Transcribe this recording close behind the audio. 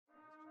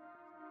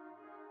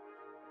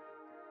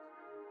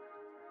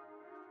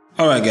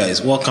Alright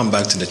guys, welcome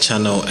back to the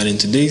channel, and in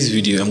today's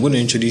video I'm going to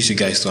introduce you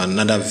guys to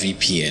another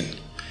VPN.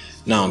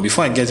 Now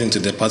before I get into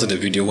the part of the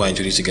video where I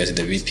introduce you guys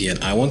to the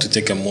VPN, I want to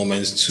take a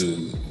moment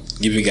to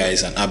give you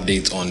guys an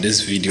update on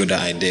this video that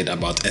I did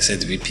about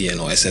Asset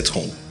VPN or Asset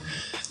Home.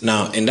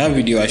 Now in that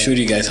video I showed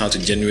you guys how to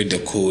generate the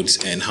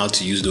codes and how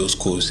to use those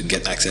codes to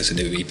get access to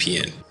the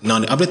VPN. Now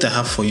the update I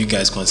have for you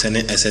guys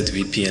concerning Asset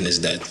VPN is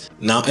that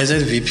now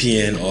Asset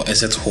VPN or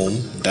Asset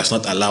Home does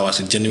not allow us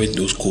to generate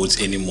those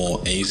codes anymore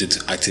and use it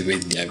to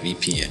activate their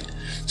VPN.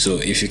 So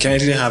if you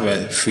currently have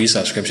a free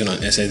subscription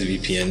on Asset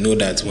VPN, know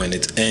that when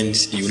it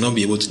ends you will not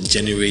be able to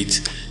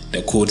generate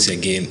the codes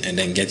again and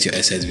then get your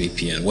Asset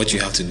VPN. What you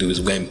have to do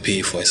is go and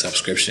pay for a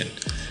subscription.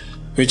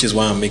 Which is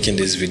why I'm making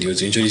this video,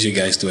 to introduce you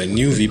guys to a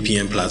new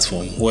VPN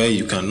platform where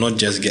you can not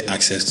just get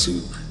access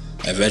to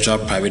a virtual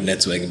private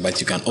network, but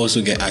you can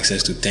also get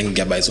access to 10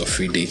 GB of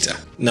free data.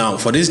 Now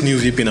for this new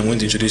VPN I'm going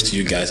to introduce to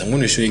you guys, I'm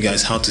going to show you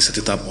guys how to set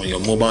it up on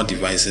your mobile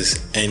devices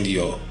and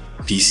your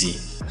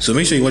PC. So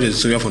make sure you watch the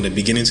tutorial from the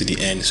beginning to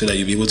the end so that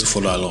you'll be able to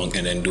follow along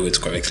and then do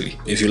it correctly.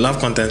 If you love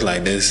content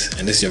like this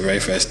and this is your very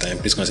first time,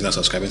 please consider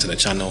subscribing to the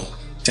channel,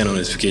 turn on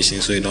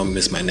notifications so you don't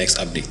miss my next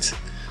update.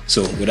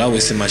 So without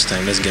wasting much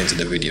time, let's get into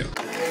the video.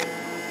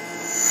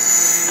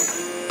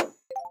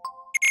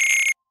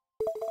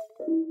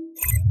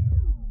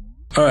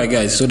 Alright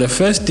guys, so the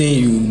first thing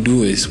you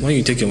do is when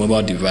you take your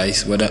mobile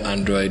device, whether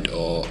Android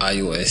or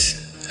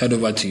iOS, head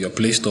over to your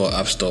Play Store or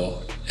App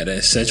Store and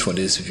then search for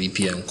this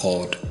VPN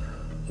called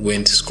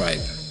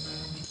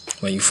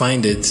Windscribe. When you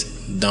find it,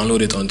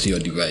 download it onto your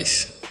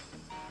device.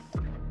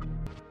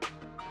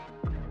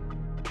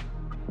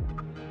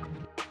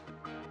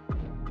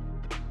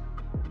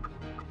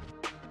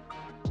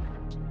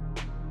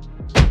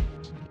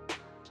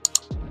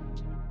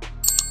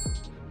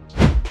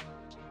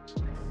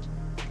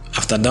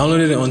 After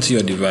downloading it onto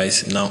your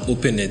device, now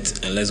open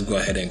it and let's go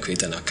ahead and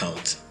create an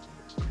account.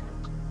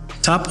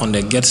 Tap on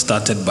the Get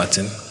Started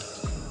button.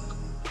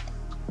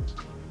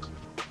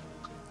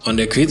 On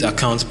the Create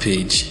Account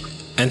page,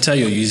 enter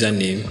your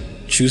username,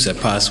 choose a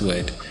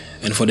password,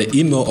 and for the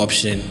email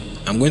option,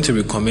 I'm going to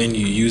recommend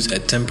you use a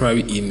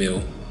temporary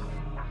email.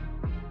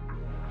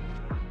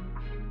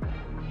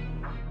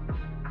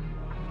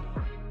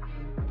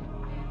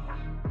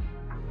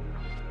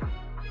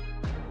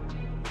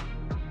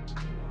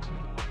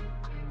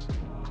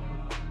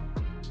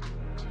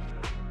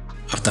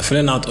 After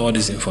filling out all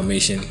this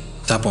information,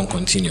 tap on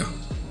Continue.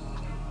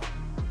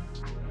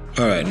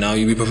 Alright, now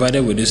you'll be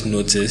provided with this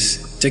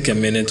notice. Take a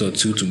minute or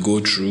two to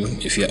go through.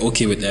 If you're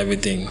okay with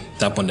everything,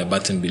 tap on the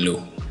button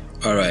below.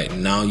 Alright,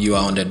 now you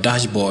are on the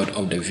dashboard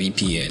of the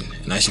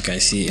VPN, and as you can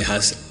see, it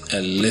has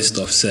a list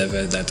of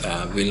servers that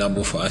are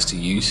available for us to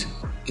use.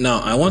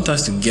 Now I want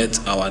us to get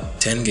our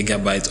 10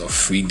 GB of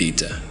free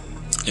data.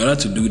 In order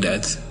to do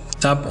that,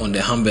 tap on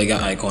the hamburger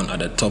icon at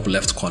the top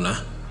left corner,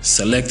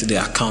 select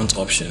the account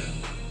option.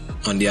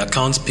 On the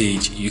account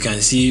page, you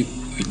can see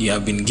you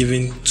have been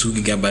given 2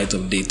 GB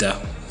of data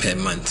per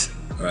month,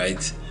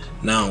 right?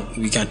 Now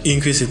we can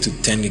increase it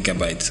to 10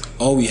 GB.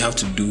 All we have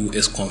to do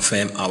is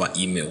confirm our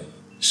email.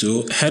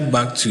 So head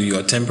back to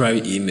your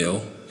temporary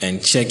email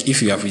and check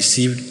if you have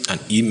received an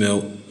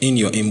email in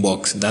your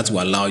inbox that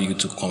will allow you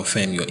to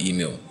confirm your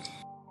email.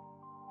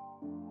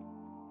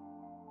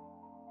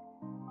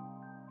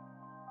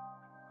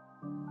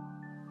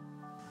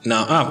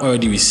 Now I've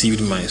already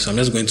received mine, so I'm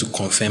just going to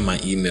confirm my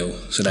email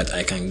so that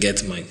I can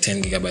get my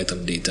 10 GB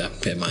of data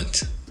per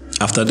month.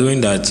 After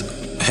doing that,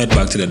 head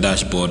back to the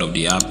dashboard of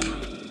the app.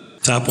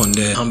 Tap on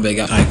the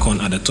hamburger icon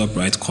at the top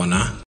right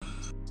corner.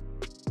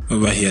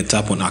 Over here,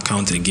 tap on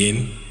account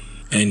again,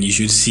 and you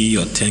should see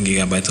your 10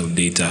 GB of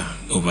data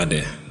over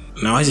there.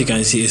 Now as you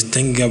can see, it's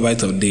 10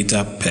 GB of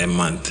data per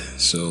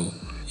month. So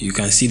you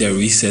can see the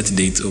reset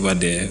date over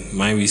there.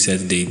 My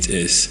reset date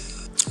is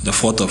the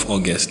 4th of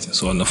August.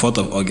 So on the 4th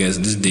of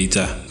August, this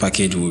data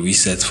package will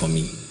reset for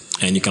me.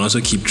 And you can also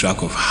keep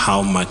track of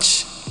how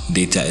much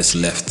data is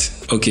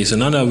left. Okay, so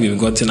now that we've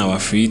gotten our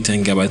free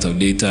 10 GB of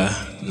data,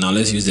 now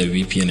let's use the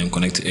VPN and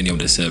connect to any of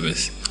the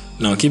servers.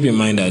 Now keep in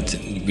mind that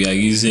we are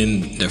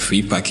using the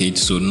free package,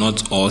 so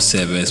not all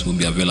servers will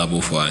be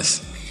available for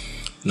us.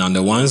 Now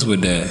the ones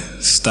with the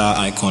star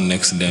icon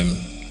next to them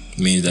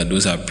means that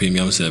those are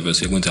premium servers,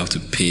 so you're going to have to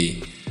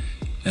pay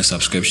a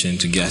subscription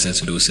to get access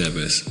to those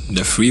servers.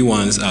 The free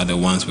ones are the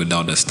ones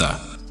without the star,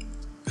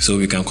 so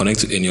we can connect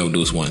to any of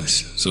those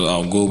ones. So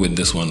I'll go with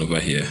this one over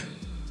here.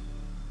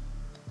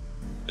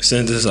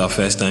 Since this is our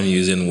first time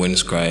using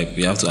Windscribe,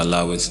 we have to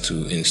allow it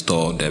to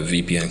install the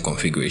VPN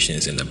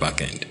configurations in the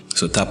backend.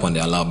 So tap on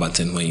the allow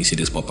button when you see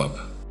this pop up.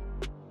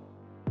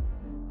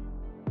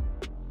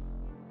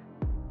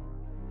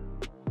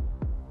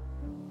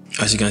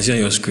 As you can see on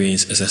your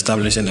screens, it's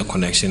establishing a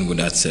connection with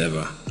that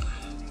server,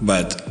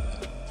 but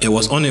it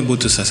was unable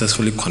to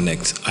successfully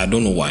connect. I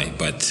don't know why,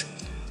 but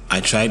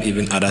I tried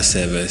even other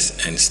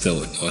servers and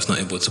still it was not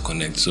able to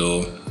connect.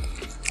 So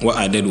what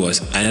I did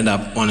was I ended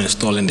up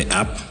uninstalling the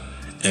app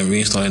and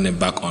reinstalling it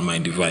back on my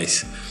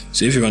device.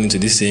 So if you run into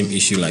this same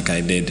issue like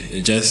I did,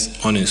 you just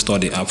uninstall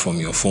the app from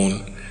your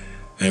phone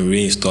and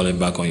reinstall it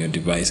back on your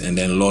device and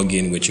then log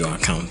in with your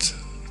account.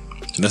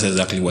 So that's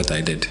exactly what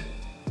I did.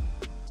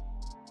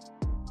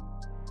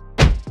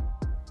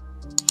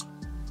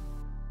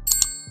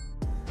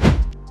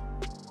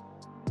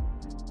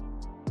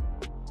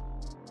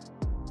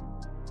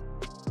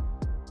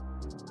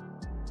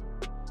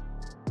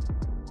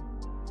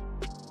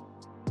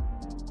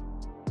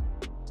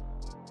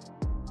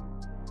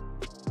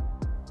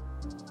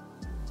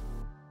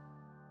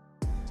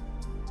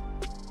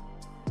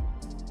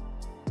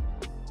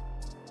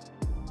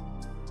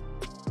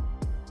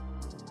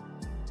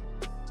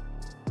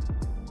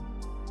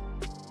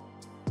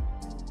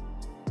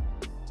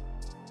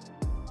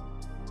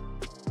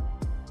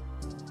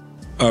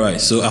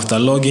 Alright, so after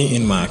logging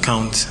in my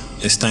account,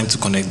 it's time to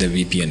connect the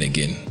VPN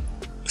again.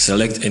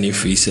 Select any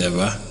free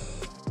server.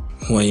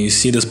 When you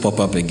see this pop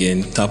up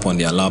again, tap on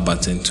the allow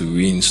button to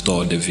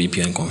reinstall the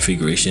VPN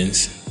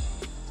configurations.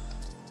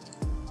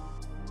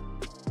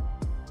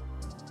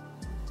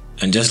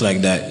 And just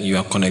like that, you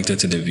are connected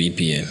to the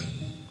VPN.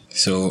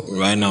 So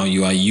right now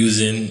you are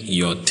using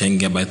your 10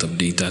 GB of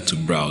data to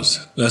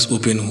browse. Let's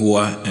open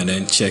Hua and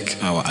then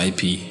check our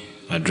IP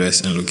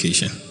address and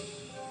location.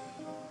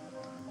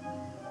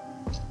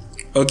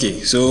 Okay,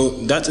 so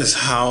that is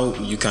how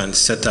you can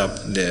set up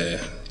the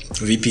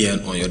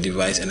VPN on your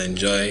device and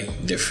enjoy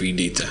the free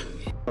data.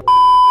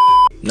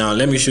 Now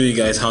let me show you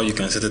guys how you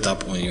can set it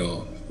up on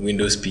your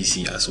Windows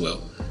PC as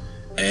well.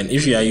 And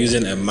if you are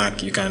using a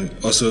Mac, you can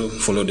also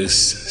follow this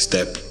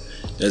step.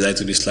 Just like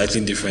to be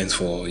slightly different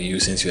for you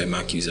since you're a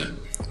Mac user.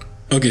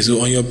 Okay,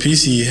 so on your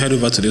PC, head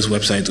over to this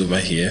website over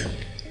here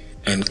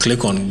and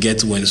click on Get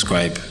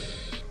WinScribe.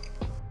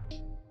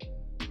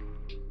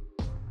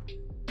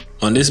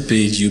 On this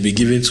page, you'll be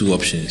given two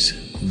options: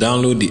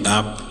 download the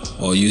app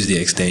or use the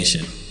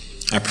extension.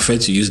 I prefer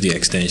to use the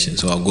extension,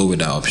 so I'll go with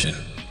that option.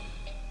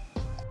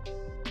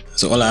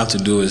 So all I have to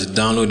do is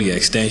download the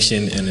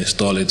extension and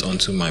install it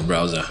onto my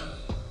browser.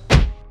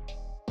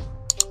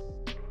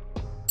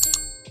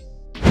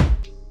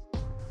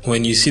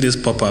 When you see this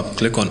pop up,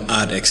 click on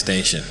Add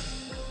Extension.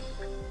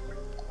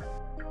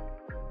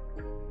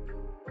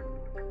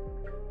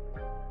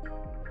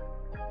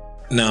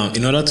 Now,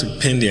 in order to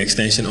pin the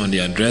extension on the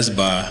address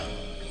bar,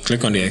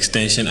 click on the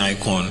extension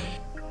icon.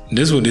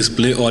 This will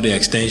display all the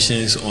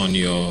extensions on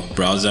your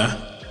browser.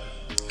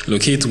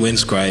 Locate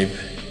WinScribe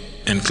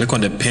and click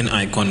on the pin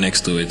icon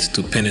next to it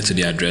to pin it to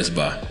the address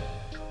bar.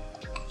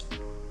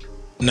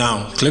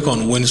 Now, click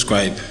on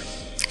WinScribe.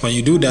 When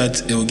you do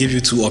that, it will give you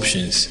two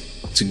options: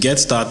 to get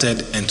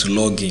started and to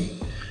log in.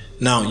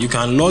 Now, you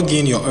can log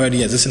in your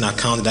already existing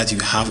account that you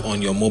have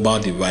on your mobile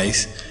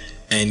device,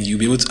 and you'll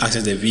be able to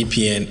access the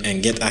VPN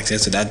and get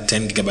access to that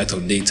 10 GB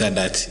of data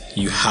that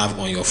you have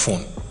on your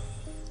phone,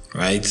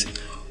 right?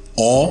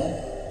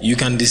 Or you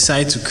can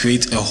decide to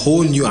create a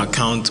whole new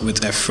account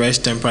with a fresh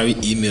temporary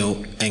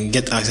email and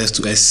get access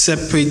to a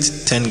separate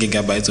 10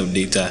 GB of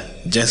data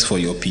just for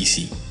your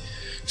PC.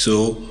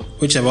 So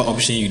whichever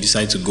option you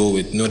decide to go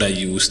with, know that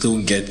you will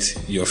still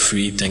get your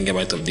free 10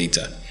 GB of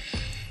data.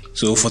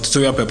 So for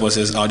tutorial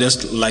purposes, I'll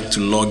just like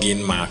to log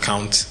in my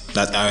account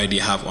that I already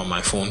have on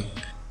my phone.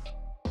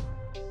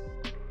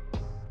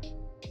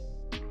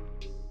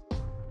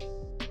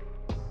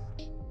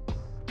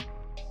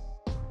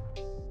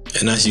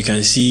 And as you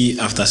can see,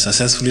 after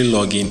successfully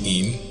logging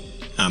in,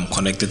 I'm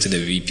connected to the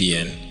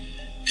VPN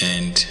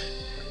and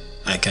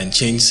I can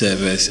change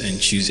servers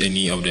and choose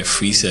any of the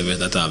free servers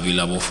that are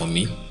available for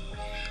me.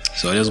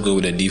 So I'll just go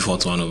with the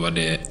default one over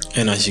there.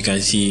 And as you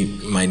can see,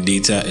 my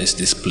data is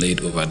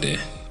displayed over there.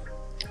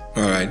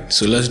 Alright,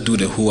 so let's do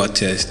the Hua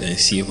test and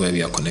see where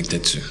we are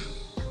connected to.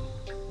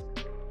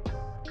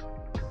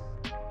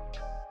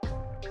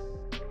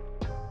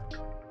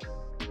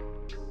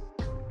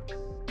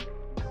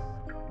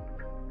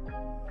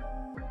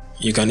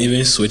 You can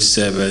even switch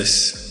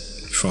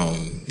servers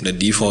from the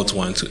default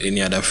one to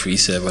any other free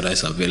server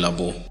that's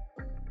available.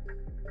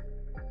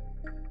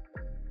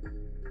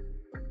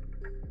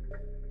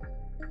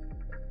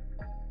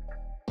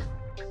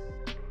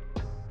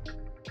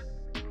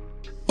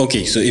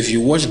 Okay, so if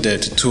you watch the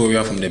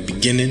tutorial from the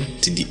beginning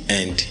to the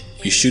end,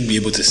 you should be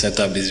able to set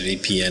up this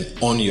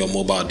VPN on your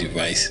mobile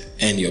device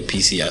and your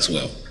PC as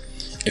well.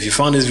 If you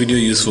found this video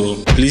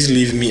useful, please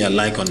leave me a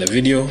like on the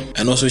video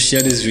and also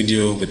share this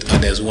video with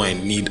others who are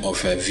in need of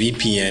a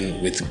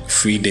VPN with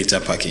free data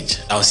package.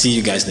 I'll see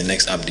you guys in the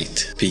next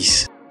update.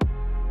 Peace.